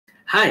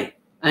Hi,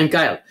 I'm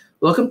Kyle.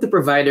 Welcome to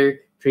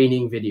Provider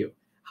Training Video.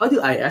 How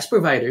do I, as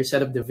provider,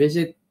 set up the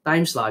visit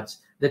time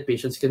slots that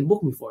patients can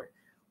book me for?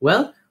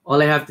 Well,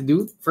 all I have to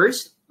do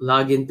first,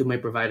 log into my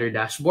provider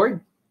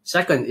dashboard.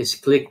 Second is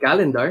click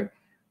calendar.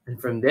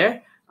 And from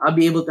there, I'll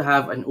be able to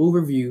have an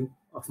overview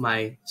of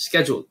my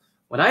schedule.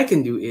 What I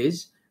can do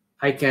is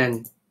I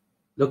can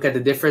look at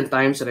the different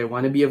times that I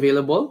want to be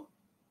available,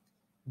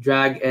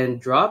 drag and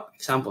drop,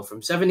 example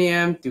from 7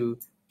 a.m. to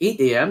 8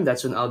 a.m.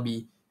 That's when I'll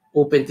be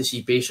open to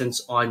see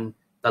patients on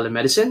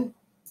telemedicine.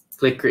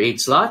 Click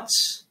create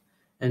slots.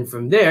 And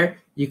from there,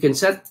 you can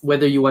set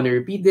whether you want to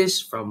repeat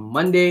this from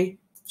Monday,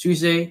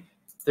 Tuesday,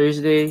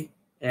 Thursday,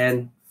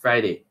 and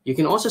Friday. You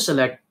can also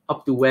select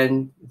up to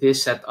when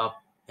this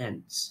setup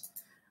ends.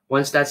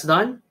 Once that's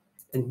done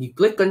and you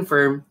click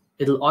confirm,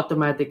 it'll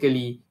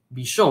automatically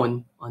be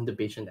shown on the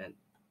patient end.